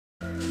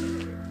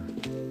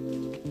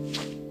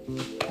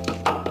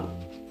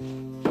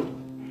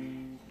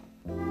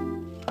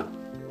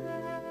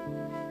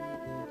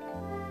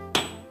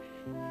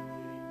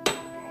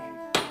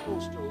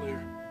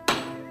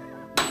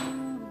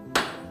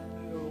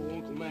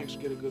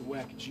Max, get a good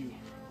whack at you.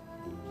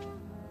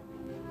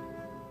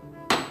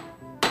 Tee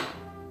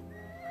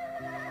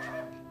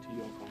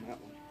off on that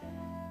one.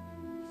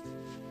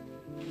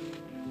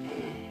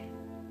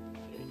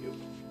 There you go.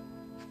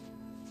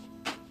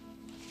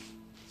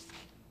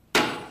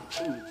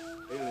 Ooh,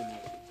 failing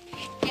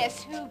that.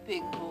 Guess who,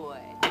 big boy?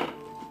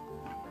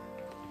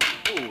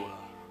 Oh,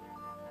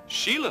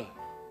 Sheila.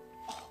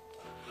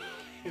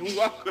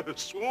 Well, I could have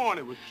sworn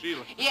it was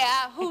Sheila.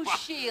 Yeah, who's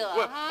Sheila,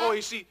 Well, huh? oh,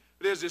 you see,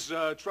 there's this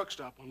truck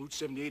stop on Route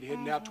 78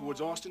 heading out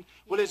towards Austin.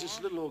 Well, there's this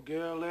little old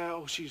girl there.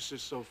 Oh, she's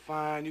just so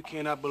fine. You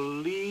cannot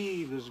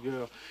believe this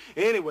girl.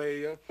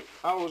 Anyway,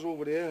 I was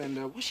over there, and,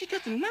 well, she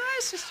got the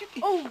nicest...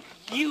 Oh,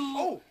 you.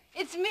 Oh.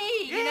 It's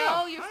me, you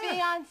know, your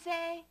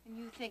fiancé. And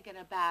you thinking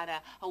about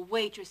a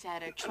waitress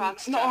at a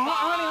truck stop. No,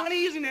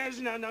 honey, easy now.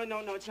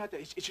 No, it's not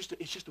that. It's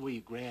just the way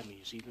you grab me,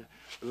 you see.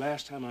 The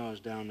last time I was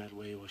down that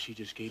way, well, she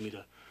just gave me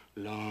the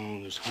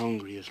longest,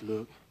 hungriest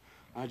look.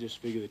 I just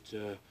figured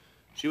that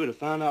she would have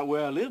found out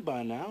where I lived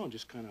by now and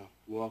just kind of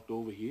walked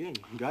over here and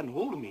gotten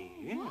hold of me.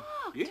 Yeah.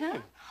 Walked, yeah. huh?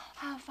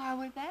 How far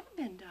would that have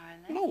been,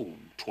 darling? No,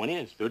 20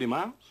 or 30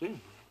 miles. Yeah.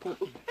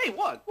 Hey,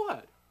 what?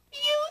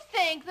 You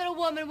think that a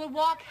woman would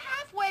walk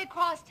halfway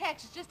across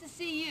Texas just to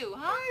see you,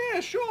 huh? Oh, yeah,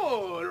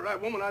 sure. The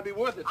right woman, I'd be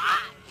worth it.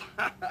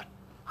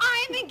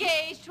 I'm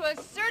engaged to a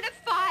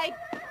certified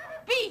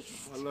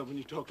beast. I love when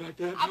you talk like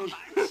that.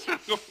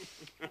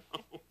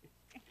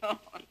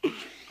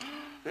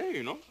 Hey,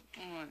 you know,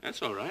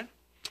 that's all right.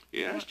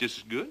 Yeah, it's just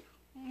as good.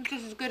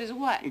 Just as good as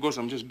what? Of course,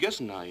 I'm just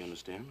guessing now, you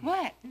understand?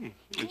 What?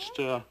 It's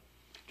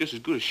just as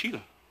good as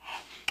Sheila.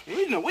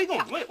 Wait, no, wait,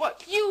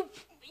 what? You're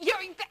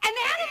an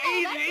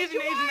animal. Easy.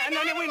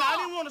 No, wait, I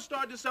didn't want to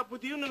start this up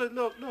with you. No,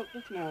 look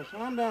now,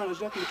 calm down.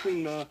 There's nothing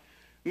between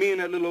me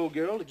and that little old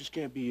girl that just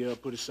can't be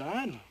put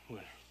aside.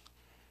 Well,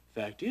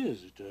 fact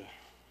is that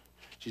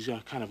she's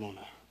kind of on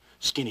the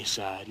skinny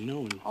side, you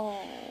know, and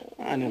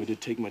I never did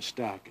take much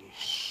stock in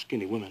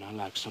skinny women. I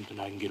like something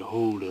I can get a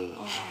hold of.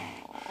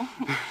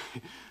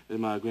 As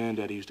my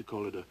granddaddy used to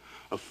call it,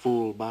 a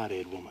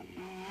full-bodied woman.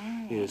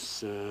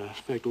 Yes, in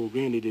fact, old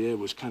granddaddy there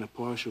was kind of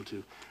partial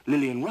to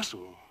Lillian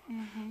Russell.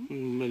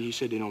 But he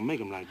said they don't make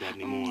them like that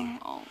anymore.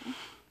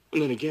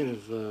 And then again,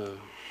 I've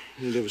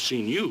never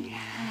seen you.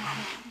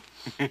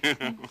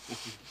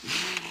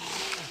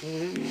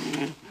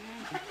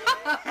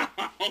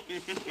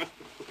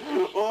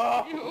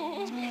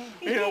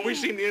 You know, we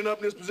seem to end up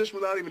in this position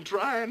without even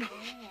trying.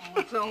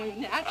 It's only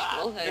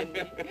natural, honey.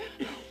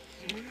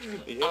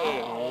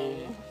 Yeah.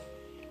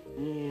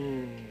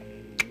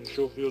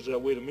 Sure feels that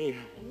way to me.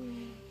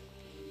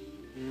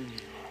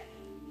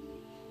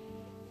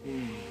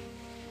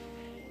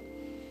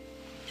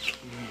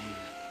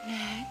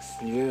 Max?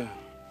 Yeah.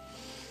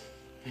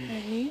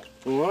 Honey?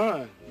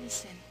 What?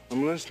 Listen.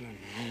 I'm listening.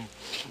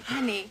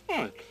 Honey.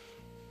 What?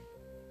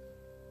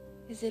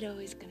 Is it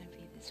always gonna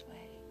be this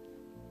way?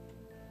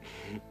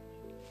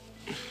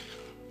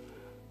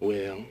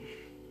 Well,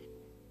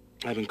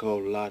 I've been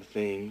called a lot of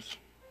things.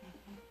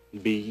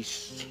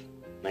 Beast,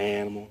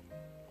 animal.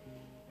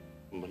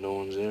 But no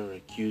one's ever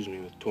accused me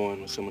of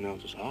toying with someone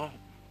else's heart.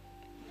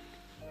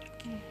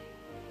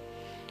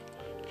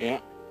 Yeah.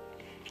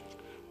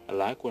 I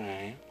like where I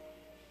am.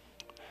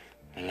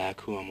 I like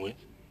who I'm with.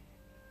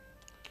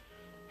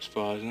 As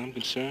far as I'm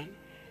concerned,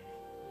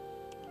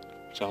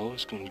 it's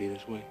always gonna be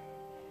this way.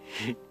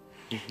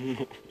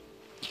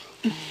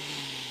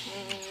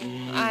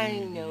 I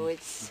know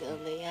it's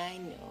silly, I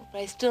know,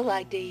 but I still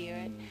like to hear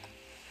it.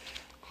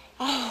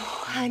 Oh,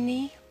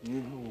 honey,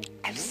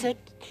 I'm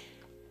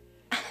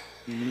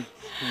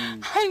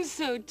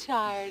so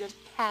tired of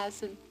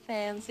passing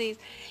fancies.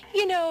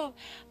 You know,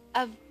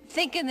 of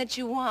thinking that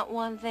you want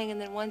one thing and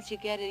then once you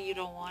get it, you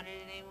don't want it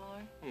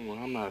anymore.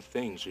 Well, I'm not a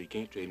thing, so you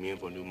can't trade me in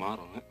for a new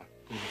model.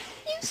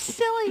 You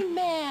silly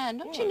man.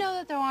 Don't you know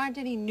that there aren't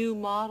any new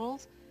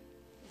models?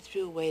 They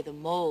threw away the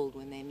mold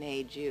when they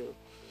made you.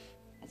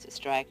 That's what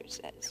Stryker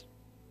says.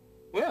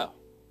 Well,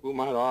 who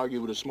might argue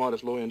with the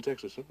smartest lawyer in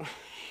Texas, huh?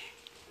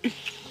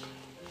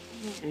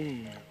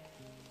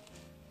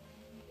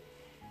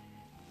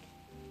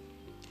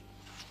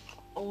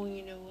 Oh,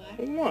 you know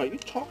what? What? You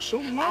talk so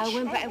much. I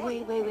went by,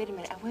 wait a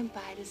minute. I went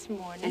by this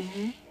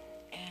morning,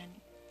 and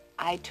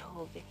I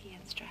told Vicky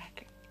and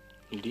Stryker.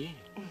 You did?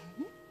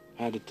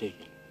 How'd it take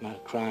it? A lot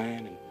of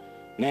crying and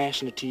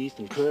gnashing of teeth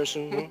and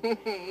cursing, huh?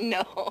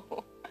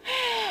 No.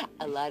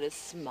 A lot of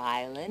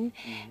smiling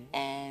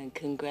and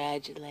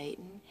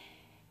congratulating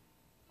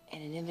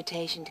and an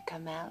invitation to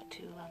come out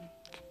to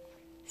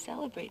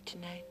celebrate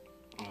tonight.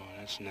 Oh,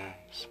 that's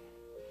nice.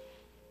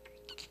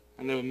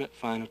 I never met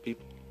finer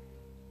people.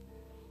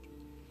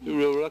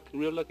 You're a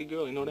real lucky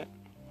girl, you know that?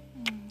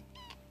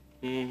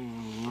 I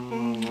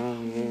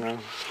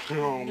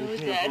know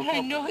that.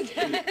 I know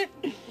that.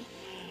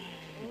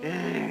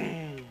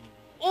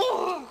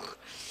 Oh!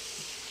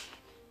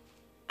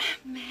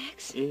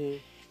 Max?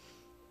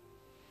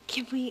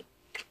 Can we,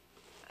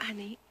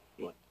 honey?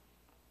 What?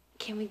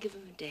 Can we give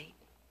him a date?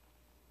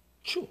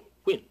 Sure.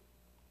 When?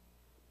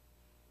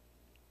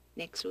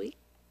 Next week?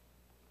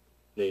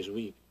 Next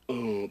week.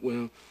 Oh,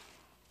 well,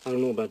 I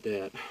don't know about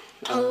that.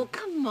 Oh,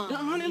 come on. No,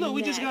 honey, look,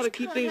 we just got to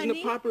keep things in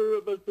a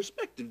proper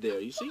perspective there,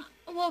 you see?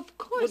 Well, of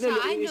course, Well,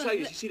 I know. It's like,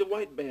 you see, the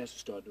white bass is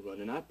starting to run,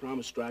 and I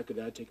promised Stryker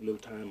that I'd take a little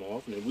time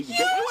off, and then we can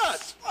go...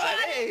 What?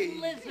 Hey!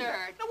 Lizard. Now,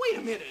 wait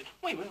a minute.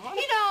 Wait a minute,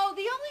 honey. You know,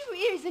 the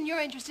only reason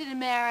you're interested in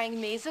marrying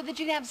me is so that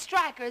you can have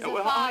Stryker as a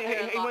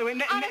father-in-law. Hey, wait.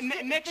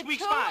 Next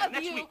week's fine.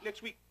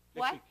 Next week.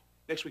 What?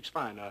 Next week's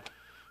fine.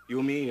 You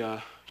and me,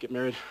 get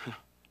married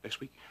next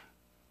week.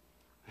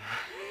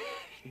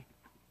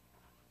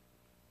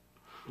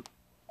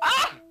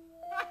 Ah!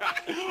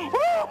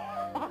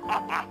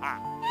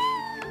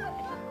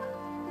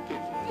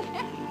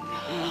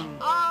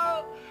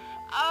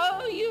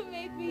 Oh, you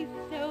make me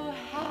so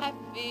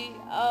happy.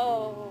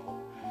 Oh,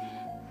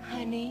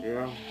 honey.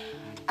 Yeah?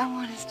 I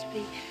want us to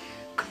be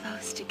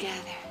close together.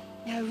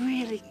 Now,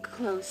 really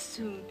close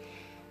soon.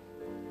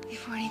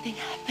 Before anything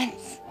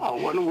happens. Oh,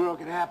 what in the world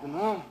could happen,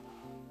 huh?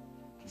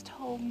 Just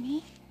hold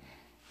me.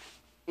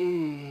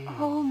 Mm.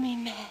 Hold me,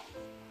 man.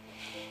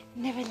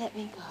 Never let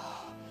me go.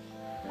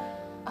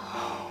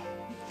 Oh.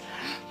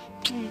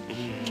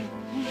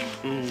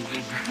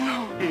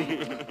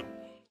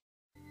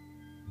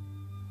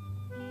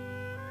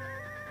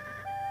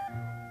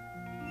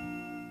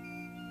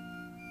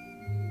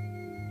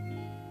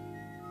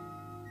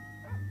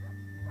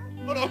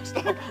 Oh, no,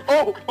 stop.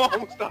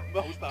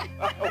 Stop.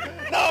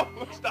 No,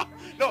 stop.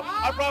 No,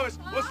 I promise.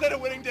 We'll set a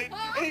wedding date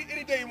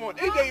any day you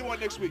want. Any day you want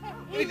next week.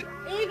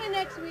 Even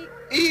next week.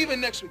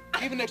 Even next week.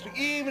 Even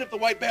if the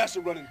white bass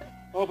are running.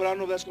 Oh, but I don't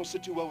know if that's going to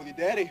sit too well with your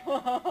daddy.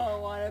 Oh,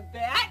 want to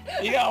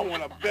bet? Yeah, I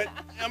want to bet.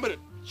 I'm going to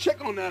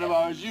check on that if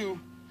I was you.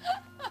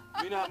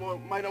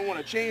 Might not want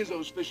to change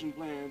those fishing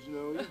plans, you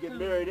know. You can get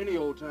married any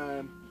old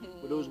time.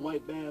 But those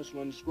white bass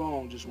run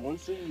strong just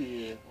once a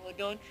year. Well,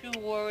 don't you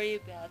worry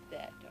about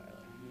that, darling.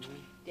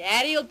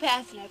 Daddy will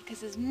pass it up because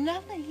there's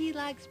nothing he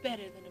likes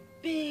better than a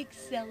big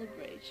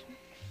celebration.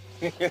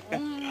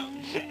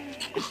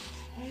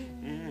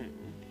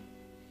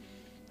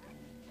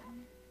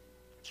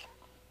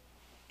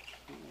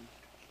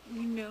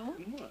 You know,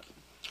 What?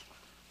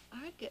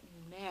 our getting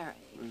married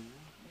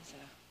is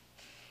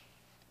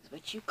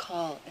what you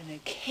call an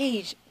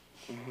occasion.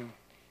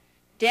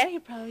 Daddy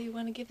will probably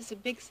want to give us a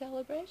big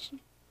celebration.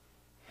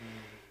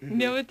 You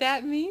know what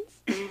that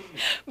means?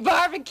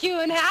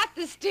 Barbecuing half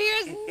the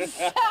steers in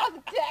South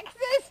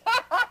Texas.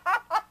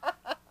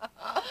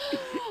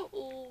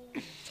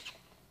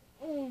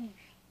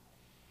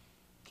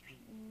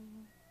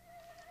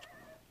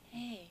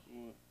 Hey,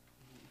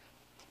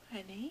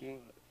 honey.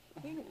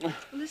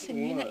 Listen,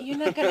 you're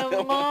not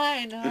gonna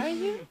mind, are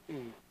you?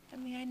 I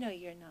mean, I know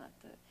you're not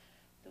the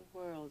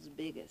world's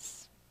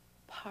biggest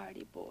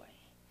party boy.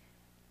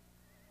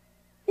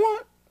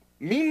 What?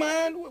 Me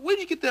mind? Where'd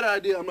you get that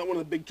idea? I'm not one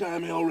of the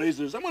big-time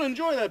hell-raisers. I'm going to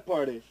enjoy that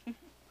party.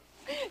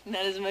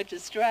 Not as much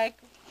as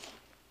Stryker.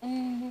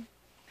 My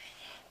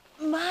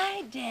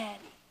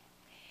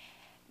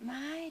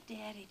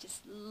daddy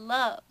just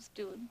loves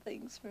doing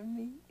things for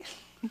me.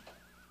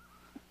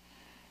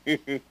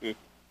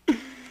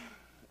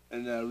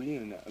 And now,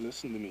 Rena,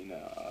 listen to me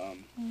now.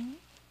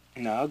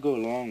 Now, I'll go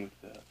along with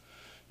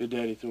your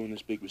daddy throwing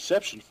this big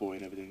reception for you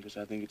and everything, because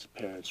I think it's a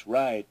parent's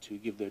right to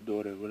give their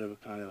daughter whatever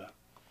kind of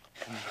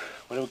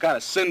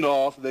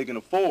send-off they can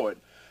afford.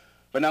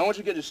 But now, I want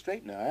you to get this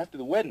straight now. After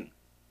the wedding,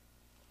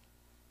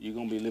 you're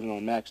going to be living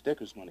on Max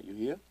Decker's money. You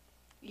hear?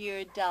 You're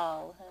a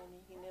doll,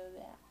 honey. You know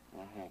that.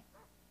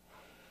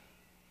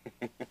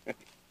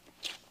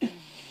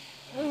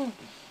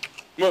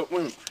 Well, wait a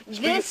minute.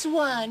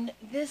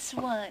 This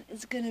one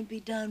is going to be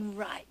done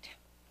right.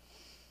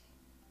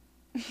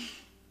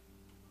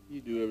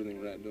 You do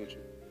everything right, don't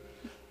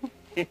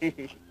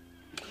you?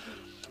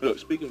 Look,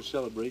 speaking of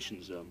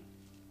celebrations,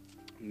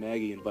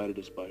 Maggie invited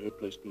us by her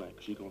place tonight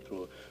because she's going to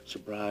throw a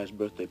surprise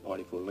birthday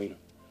party for Elena.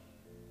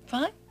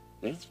 Fine.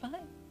 Yeah? It's fine.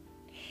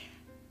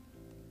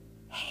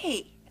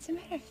 Hey, as a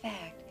matter of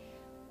fact,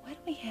 why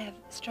don't we have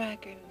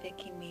Stryker and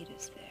Vicky meet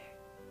us there?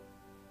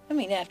 I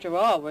mean, after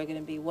all, we're going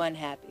to be one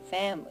happy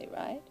family,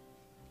 right?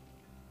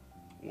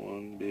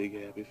 One big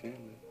happy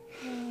family.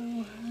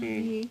 Oh,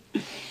 honey.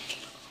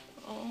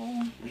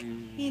 Oh,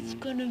 it's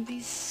going to be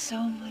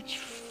so much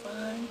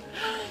fun.